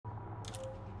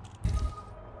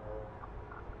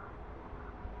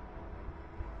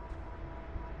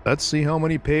Let's see how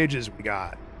many pages we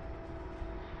got.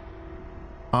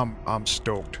 I'm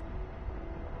stoked.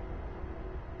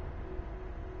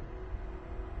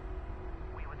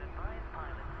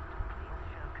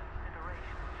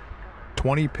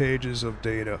 20 pages of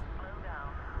data.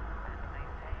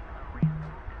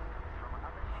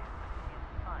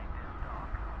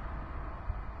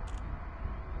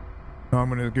 Now I'm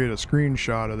going to get a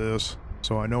screenshot of this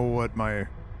so I know what my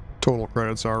total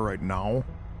credits are right now.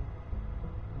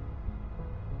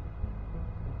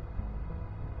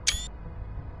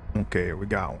 Okay, we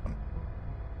got one.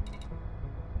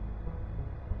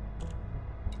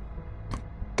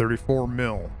 34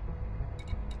 mil.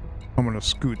 I'm gonna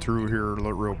scoot through here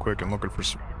real quick and look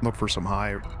for some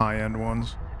high-end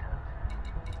ones.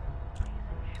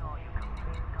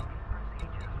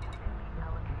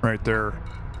 Right there.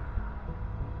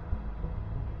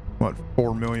 What,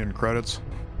 4 million credits?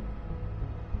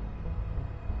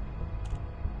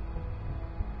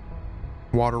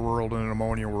 Water World and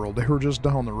Ammonia World. They were just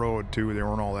down the road too. They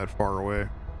weren't all that far away.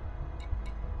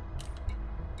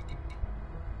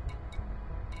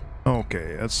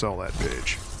 Okay, let's sell that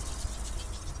page.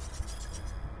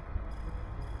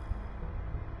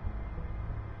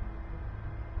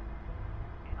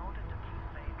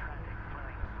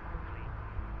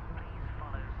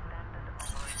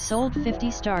 Sold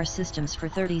 50 star systems for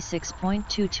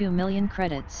 36.22 million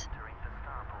credits.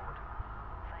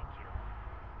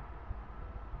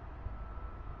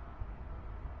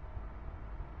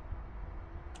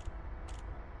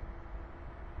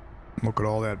 Look at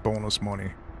all that bonus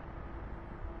money.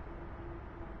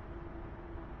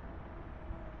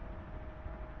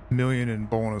 Million in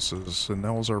bonuses, and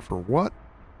those are for what?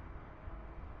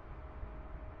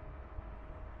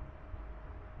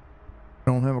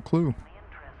 I don't have a clue.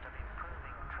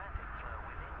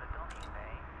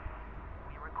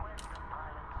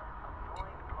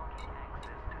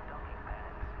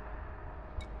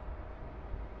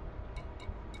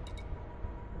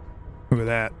 Look at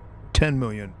that. 10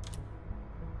 million.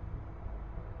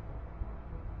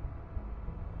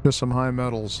 Just some high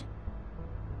metals.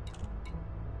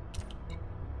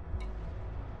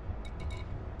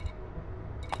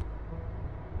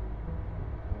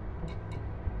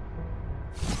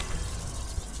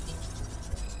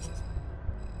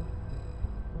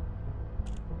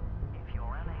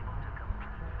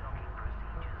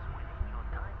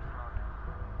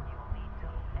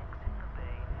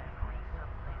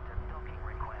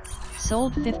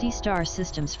 Sold 50 star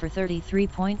systems for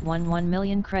 33.11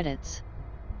 million credits.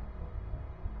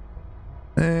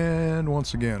 And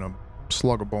once again, a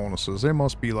slug of bonuses. They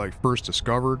must be like first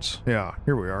discovereds. Yeah,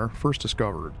 here we are. First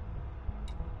discovered.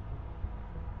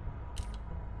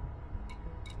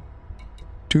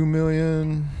 2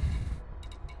 million.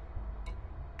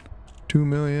 2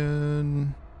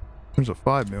 million. There's a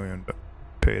 5 million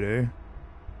payday.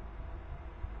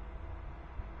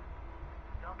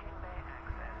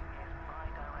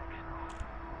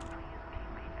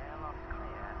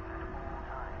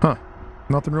 Huh.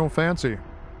 Nothing real fancy.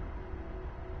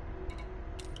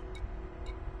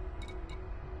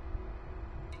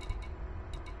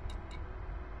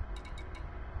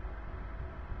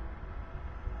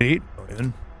 $8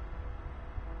 million.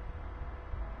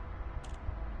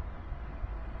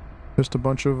 Just a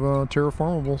bunch of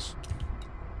terraformables.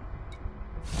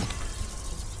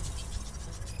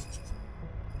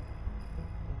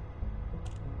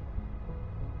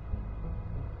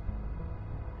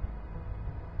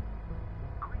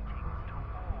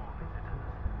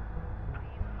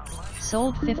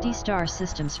 Sold 50 star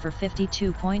systems for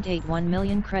 52.81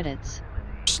 million credits.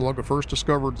 Slug of first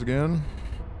discovereds again.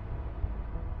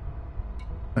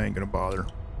 I ain't gonna bother.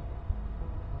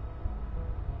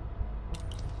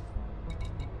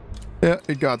 Yeah,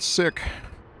 it got sick.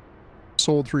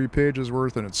 Sold 3 pages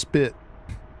worth and it spit.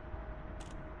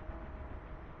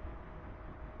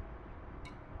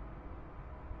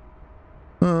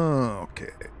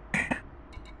 Okay.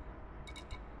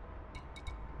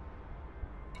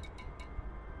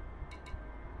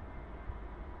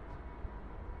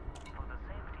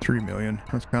 3 million.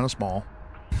 That's kind of small.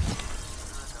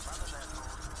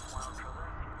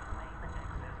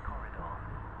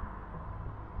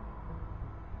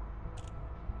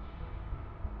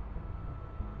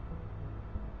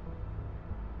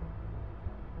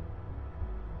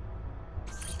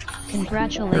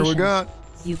 Congratulations. Here we got.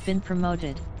 You've been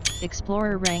promoted.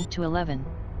 Explorer rank to 11.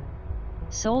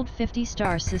 Sold 50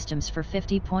 star systems for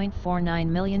 50.49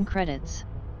 million credits.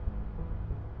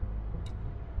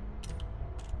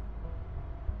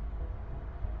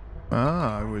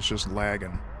 Ah, it was just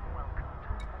lagging.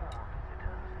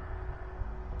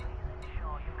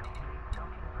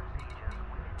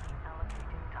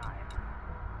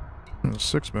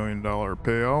 $6 million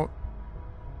payout.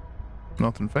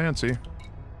 Nothing fancy.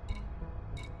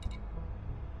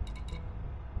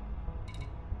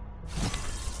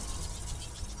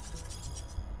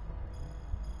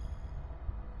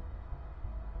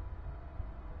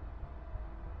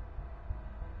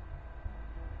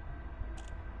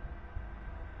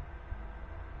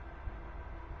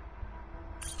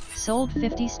 Sold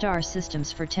 50 star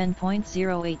systems for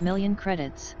 10.08 million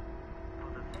credits.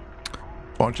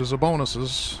 Bunches of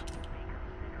bonuses.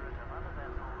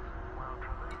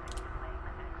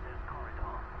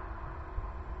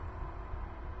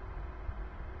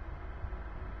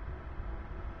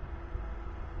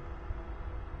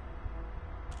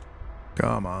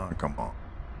 Come on, come on.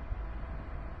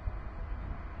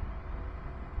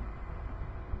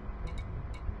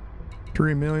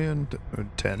 $3 million,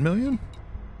 10 million?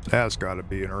 That's got to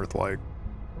be an Earth-like.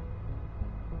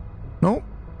 Nope.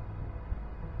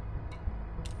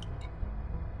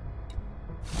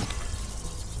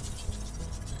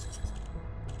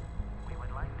 We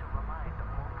would like to remind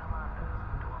all commanders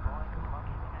to avoid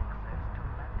blocking access to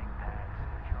landing pads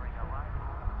during arrival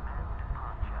and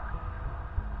departure.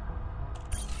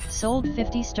 Sold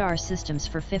 50 star systems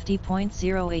for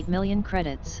 50.08 million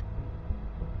credits.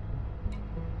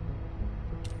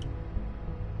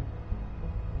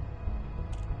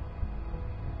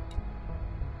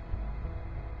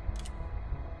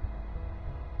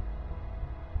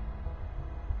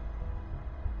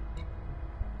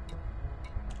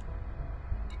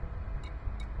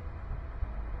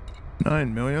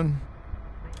 $9 million.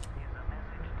 This is a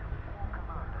message to all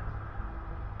commanders.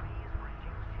 Please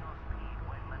reduce your speed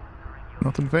when maneuvering your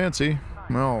Nothing fancy.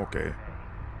 Oh, okay.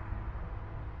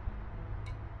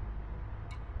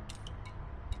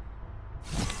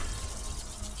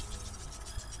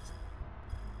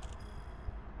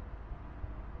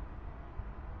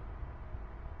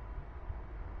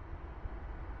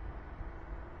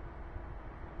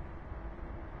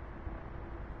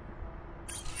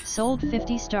 Sold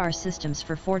 50 star systems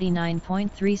for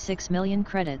 49.36 million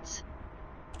credits.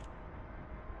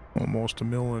 Almost $1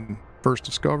 million first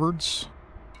discovereds.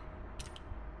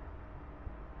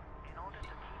 In order to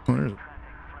keep Oh, there's a traffic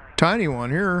flowing, tiny one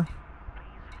here.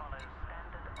 please follow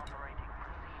standard operating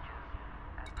procedures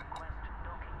and request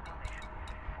docking permission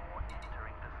before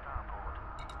entering the starport.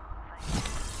 Thank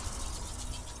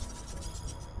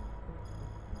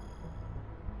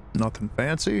you. Nothing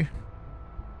fancy.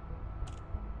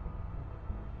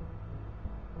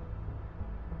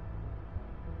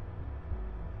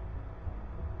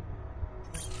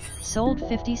 Sold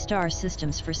 50 star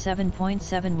systems for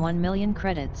 7.71 million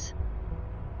credits.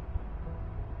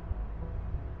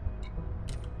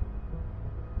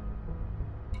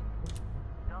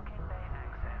 Docking bay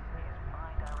access is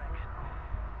bi-directional.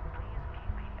 Please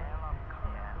keep the airlock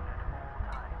clear at all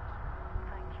times.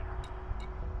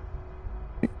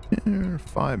 Thank you.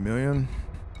 5 million.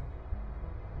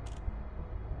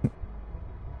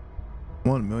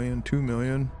 1 million, 2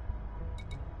 million.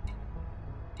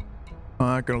 I'm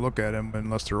not gonna look at them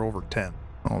unless they're over 10.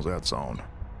 How's that sound?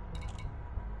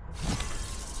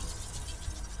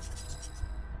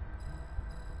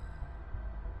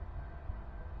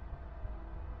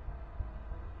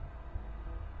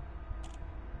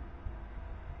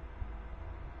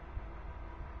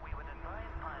 We would advise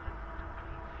pilots to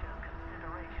please show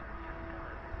consideration to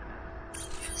fellow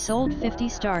visitors. Sold 50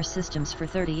 star systems for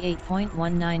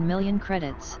 38.19 million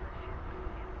credits.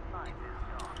 Inside this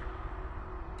dock.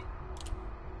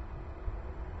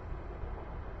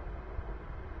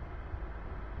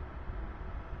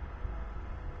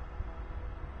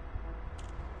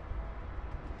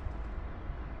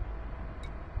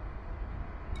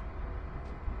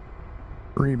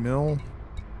 $3 mil.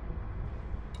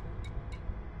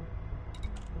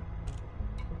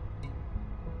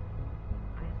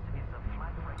 This is a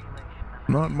flight regulation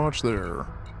and Not much there.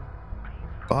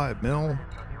 5 mil. on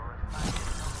your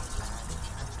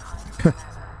assigned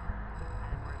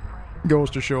Goes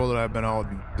to show that I've been out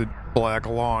in the black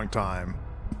a long time.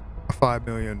 A 5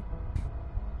 million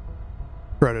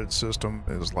credit system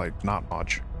is like not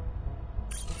much.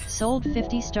 Sold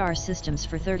 50 star systems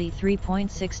for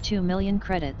 33.62 million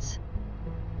credits.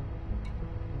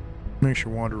 Makes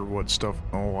you wonder what stuff.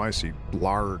 Oh, I see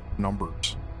large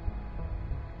numbers.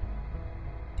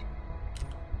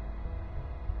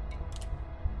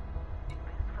 This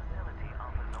facility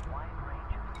offers a wide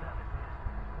range of services.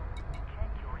 Check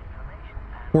your information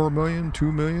panel. 4 million,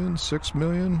 2 million, 6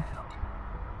 million.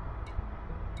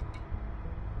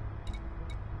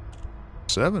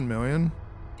 7 million.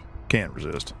 Can't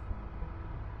resist.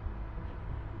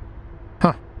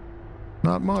 Huh.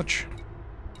 Not much.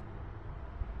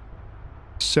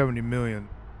 70 million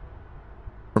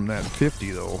from that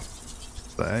 50 though.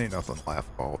 That ain't nothing to laugh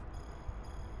about.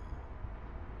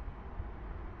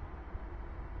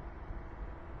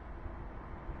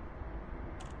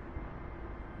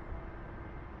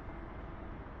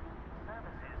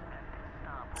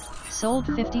 Sold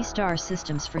 50 star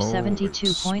systems for Holy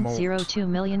 72.02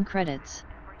 million credits.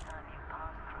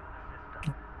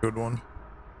 Good one.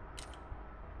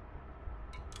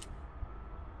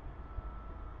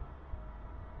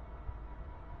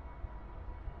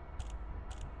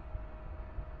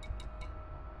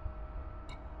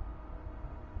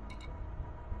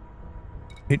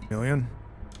 $8 million.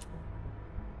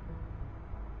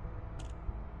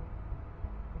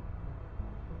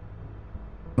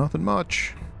 Nothing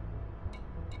much.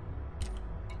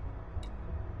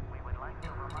 We would like to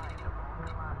remind all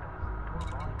commanders to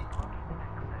avoid blocking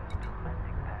access to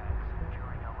landing pads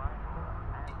during arrival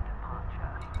and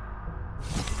departure.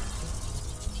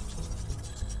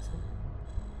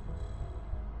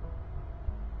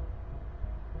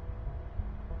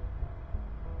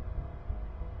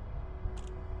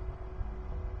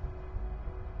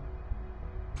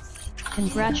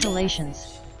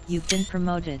 Congratulations, you've been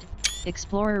promoted.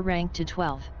 Explorer rank to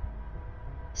 12.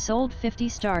 Sold 50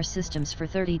 star systems for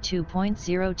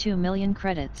 32.02 million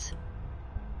credits.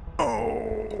 Oh.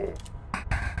 In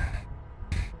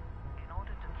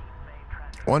order to keep Bay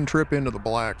traffic, One trip into the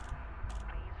black. please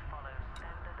follow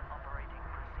standard operating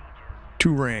procedures.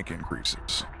 2 rank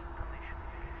increases. Permission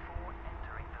before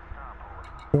entering the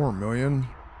starport. 4 million.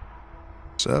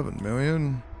 7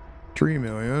 million. 3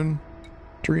 million.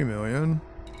 3 million.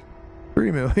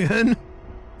 3 million.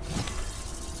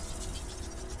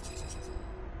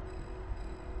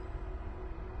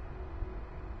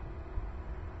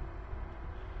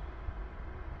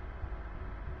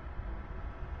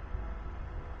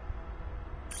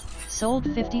 Sold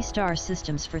 50 star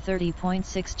systems for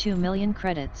 30.62 million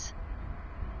credits.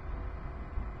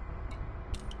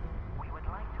 We would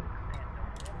like to extend a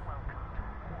warm welcome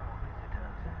to all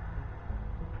visitors.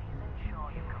 Please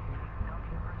ensure you complete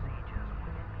docking procedures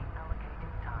within the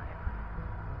allocated time.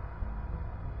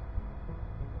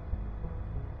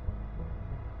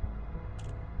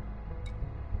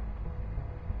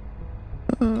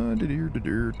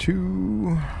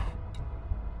 Two.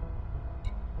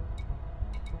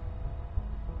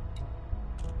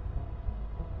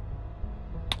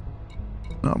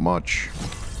 Not much. Please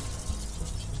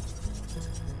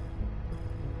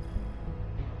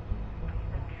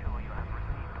ensure you have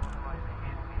received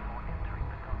authorization before entering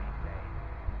the docking bay.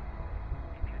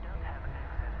 If you don't have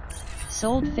access permission,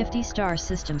 Sold 50 star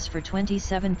systems for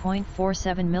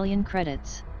 27.47 million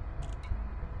credits.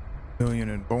 Million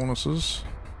in bonuses.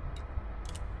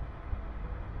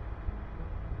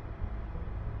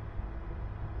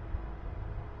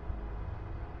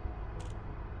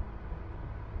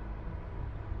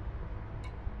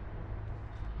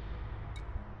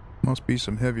 Must be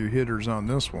some heavy hitters on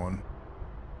this one.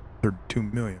 32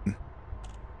 million. this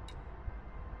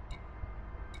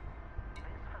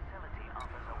facility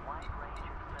offers a wide range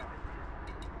of services.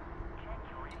 Check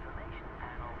your information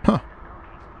panel Huh. at the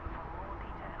docking for more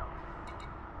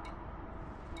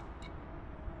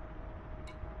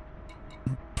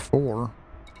details. 4.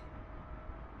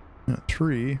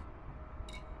 3.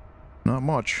 Not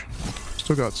much.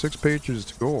 Still got 6 pages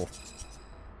to go.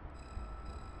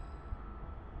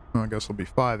 I guess it'll be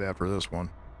 5 after this one.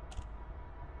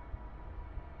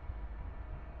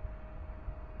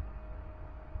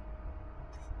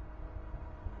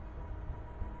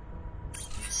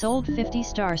 Sold 50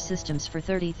 star systems for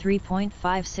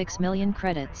 33.56 million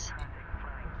credits. Traffic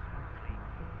flowing smoothly.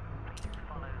 Please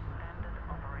follow standard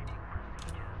operating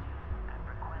procedures and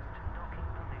request docking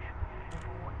permission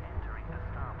before entering the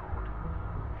starport.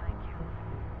 Thank you.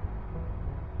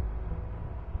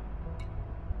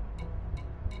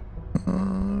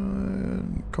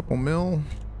 Couple mil.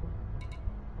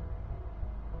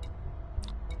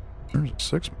 There's a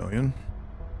 6 million.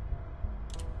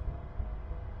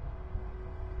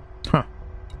 Huh.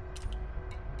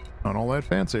 Not all that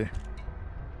fancy.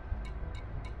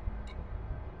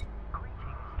 Greetings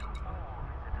to all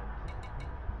visitors.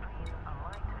 Please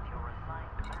alight at your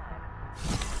assigned pad.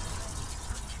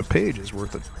 A page is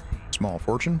worth a small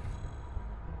fortune.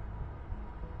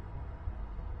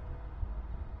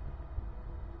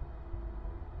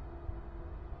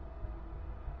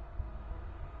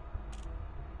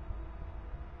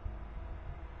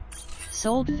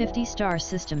 Sold 50 star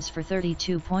systems for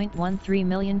 32.13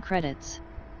 million credits.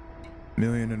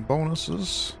 Million in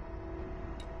bonuses.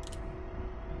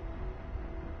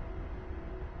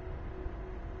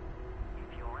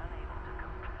 If you're unable to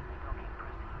complete docking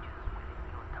procedures within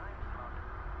your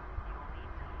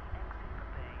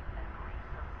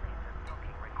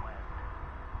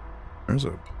There's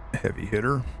a heavy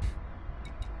hitter.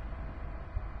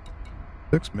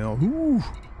 6 mil. Ooh,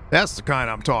 that's the kind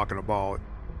I'm talking about.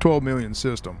 12 million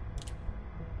system.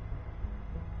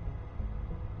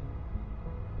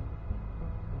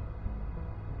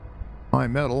 High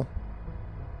metal.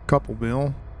 Couple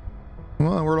mil.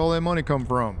 Well, where'd all that money come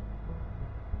from?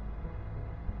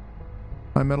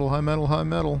 High metal, high metal, high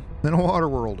metal. In a water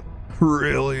world.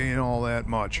 Really ain't all that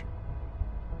much.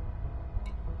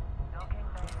 Docking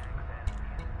bay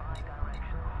access is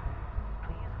bi-directional.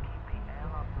 Please keep the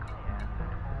airlock clear at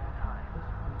all times.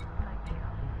 Thank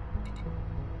you.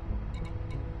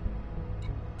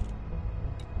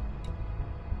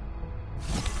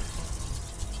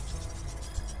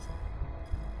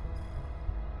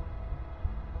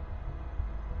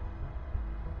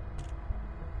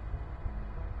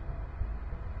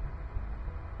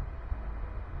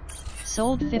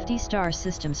 Sold 50 star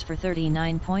systems for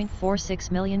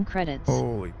 39.46 million credits.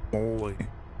 Holy moly.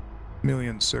 1.6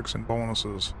 million in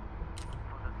bonuses. For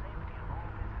the safety of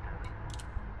all visitors,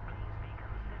 please be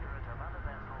considerate of other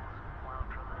vessels while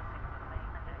traversing the main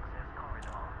access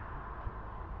corridor.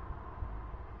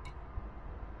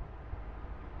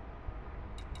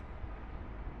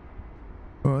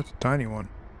 Oh, that's a tiny one.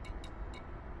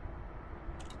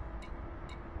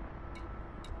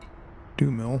 2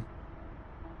 mil.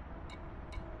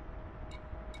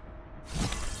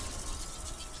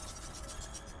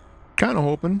 Kind of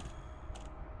hoping.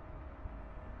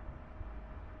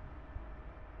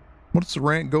 What's the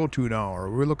rank go to now? Are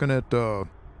we looking at 4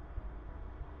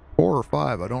 or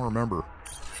 5? I don't remember.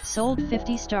 Sold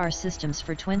 50 star systems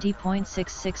for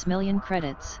 20.66 million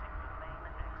credits.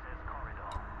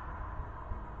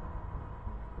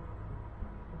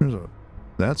 There's a...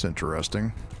 That's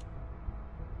interesting.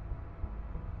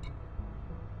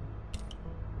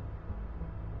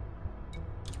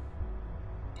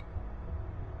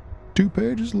 Two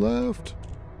pages left.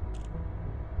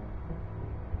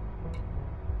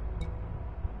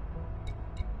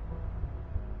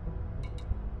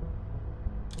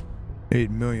 $8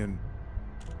 million.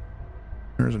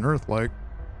 There's an Earth-like.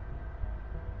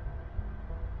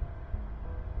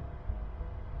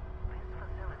 This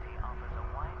facility offers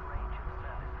a wide range of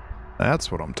services.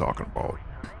 That's what I'm talking about.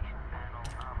 Reservation panel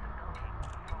after docking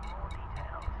for more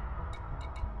details.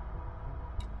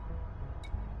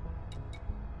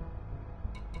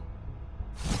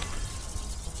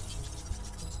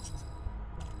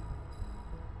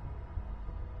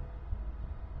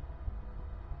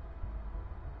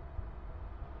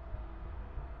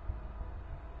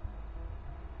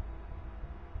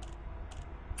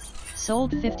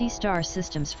 Sold 50 star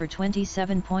systems for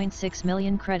 27.6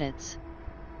 million credits.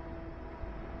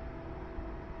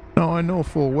 Now I know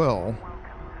full well.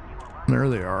 There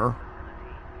they are.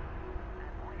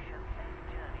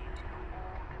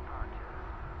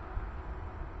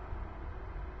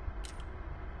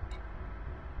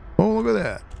 Oh, look at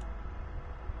that.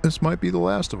 This might be the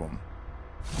last of them.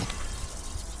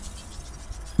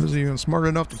 Isn't even smart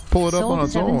enough to pull it up on Sold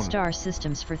its 7 own. star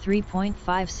systems for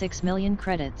 3.56 million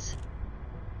credits.